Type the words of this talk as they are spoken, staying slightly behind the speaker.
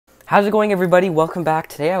How's it going, everybody? Welcome back.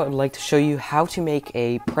 Today I would like to show you how to make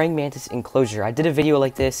a praying mantis enclosure. I did a video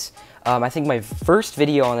like this, I think my first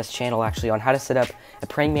video on this channel actually, on how to set up a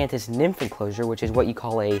praying mantis nymph enclosure, which is what you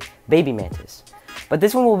call a baby mantis. But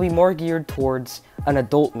this one will be more geared towards an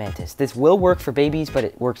adult mantis. This will work for babies, but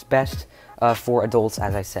it works best for adults,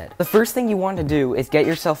 as I said. The first thing you want to do is get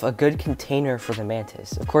yourself a good container for the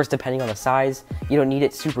mantis. Of course, depending on the size, you don't need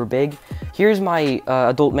it super big. Here's my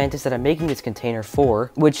adult mantis that I'm making this container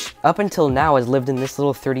for, which up until now has lived in this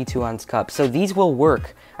little 32-ounce cup. So these will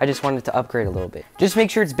work. I just wanted to upgrade a little bit. Just make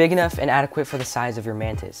sure it's big enough and adequate for the size of your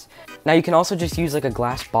mantis. Now you can also just use like a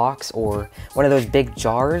glass box or one of those big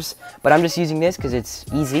jars, but I'm just using this because it's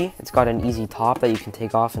easy. It's got an easy top that you can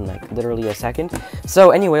take off in like literally a second. So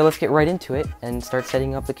anyway, let's get right into it and start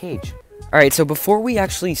setting up the cage. Alright, so before we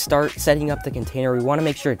actually start setting up the container, we want to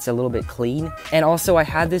make sure it's a little bit clean. And also, I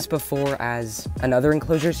had this before as another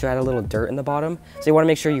enclosure, so it had a little dirt in the bottom. So you want to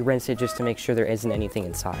make sure you rinse it just to make sure there isn't anything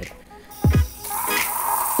inside.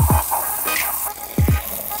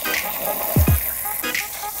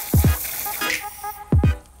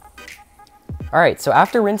 Alright, so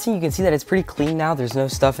after rinsing, you can see that it's pretty clean now. There's no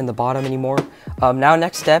stuff in the bottom anymore. Now,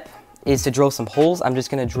 next step is to drill some holes. I'm just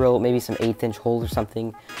going to drill maybe some 1/8-inch holes or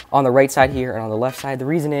something on the right side here and on the left side. The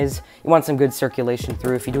reason is you want some good circulation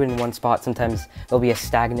through. If you do it in one spot, sometimes there'll be a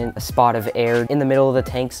spot of air in the middle of the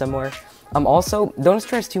tank somewhere. Also, don't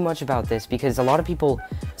stress too much about this because a lot of people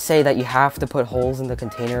say that you have to put holes in the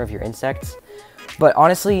container of your insects. But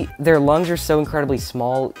honestly, their lungs are so incredibly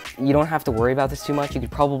small, you don't have to worry about this too much. You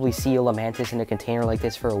could probably seal a mantis in a container like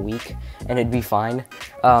this for a week, and it'd be fine.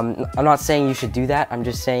 I'm not saying you should do that, I'm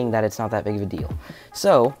just saying that it's not that big of a deal.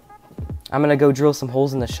 So, I'm gonna go drill some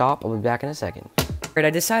holes in the shop. I'll be back in a second. Alright, I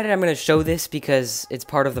decided I'm gonna show this because it's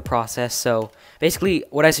part of the process. So, basically,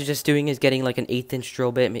 what I suggest doing is getting like an 1/8-inch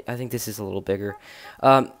drill bit. I think this is a little bigger.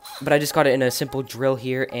 But I just got it in a simple drill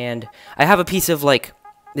here, and I have a piece of like,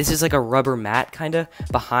 this is like a rubber mat kind of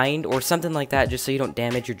behind or something like that, just so you don't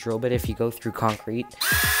damage your drill bit if you go through concrete.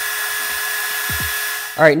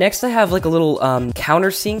 Alright, next I have like a little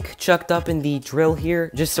countersink chucked up in the drill here,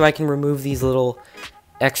 just so I can remove these little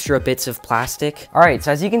extra bits of plastic. Alright,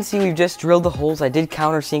 so as you can see, we've just drilled the holes. I did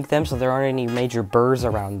countersink them so there aren't any major burrs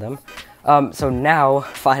around them. So now,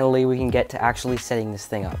 finally, we can get to actually setting this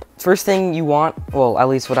thing up. First thing you want, well, at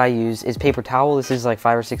least what I use, is paper towel. This is like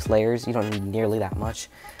 5 or 6 layers. You don't need nearly that much.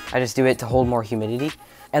 I just do it to hold more humidity.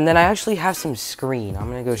 And then I actually have some screen. I'm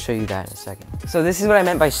gonna go show you that in a second. So this is what I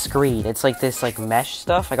meant by screen. It's like this like mesh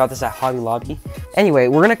stuff. I got this at Hobby Lobby. Anyway,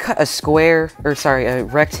 we're gonna cut a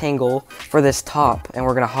rectangle for this top, and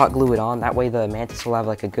we're gonna hot glue it on. That way the mantis will have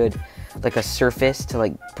like a surface to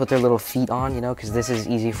like put their little feet on, you know, because this is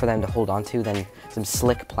easy for them to hold on to than some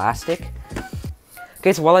slick plastic.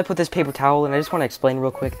 Okay, so while I put this paper towel in, I just want to explain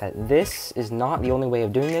real quick that this is not the only way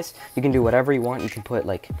of doing this. You can do whatever you want. You can put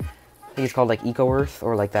like, I think it's called like Eco Earth,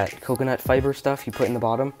 or like that coconut fiber stuff you put in the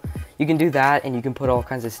bottom. You can do that, and you can put all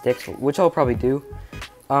kinds of sticks, which I'll probably do.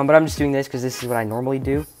 But I'm just doing this because this is what I normally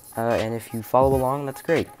do. And if you follow along, that's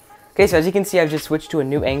great. Okay, so as you can see, I've just switched to a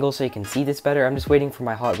new angle so you can see this better. I'm just waiting for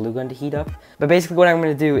my hot glue gun to heat up. But basically what I'm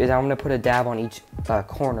going to do is I'm going to put a dab on each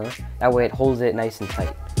corner. That way it holds it nice and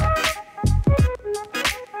tight.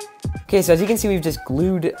 Okay, so as you can see, we've just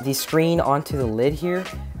glued the screen onto the lid here.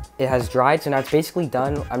 It has dried, so now it's basically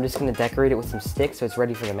done. I'm just going to decorate it with some sticks so it's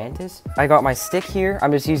ready for the mantis. I got my stick here.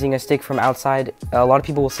 I'm just using a stick from outside. A lot of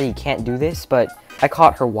people will say you can't do this, but I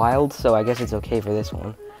caught her wild, so I guess it's okay for this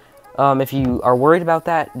one. If you are worried about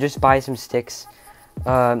that, just buy some sticks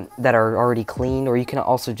that are already cleaned, or you can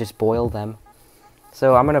also just boil them.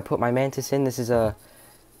 So I'm going to put my mantis in. This is a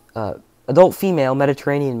adult female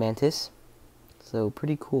Mediterranean mantis. So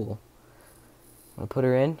pretty cool. I'm going to put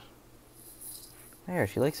her in. There,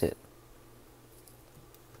 she likes it.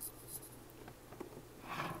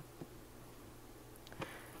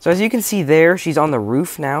 So as you can see there, she's on the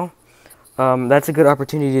roof now. That's a good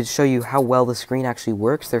opportunity to show you how well the screen actually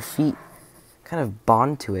works. Their feet kind of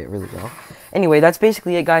bond to it really well. Anyway, that's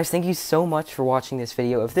basically it, guys. Thank you so much for watching this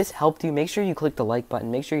video. If this helped you, make sure you click the like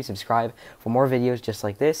button. Make sure you subscribe for more videos just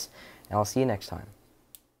like this, and I'll see you next time.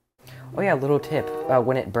 Oh yeah, little tip.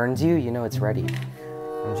 When it burns you, you know it's ready.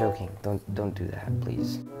 I'm joking. Don't do that,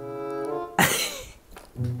 please.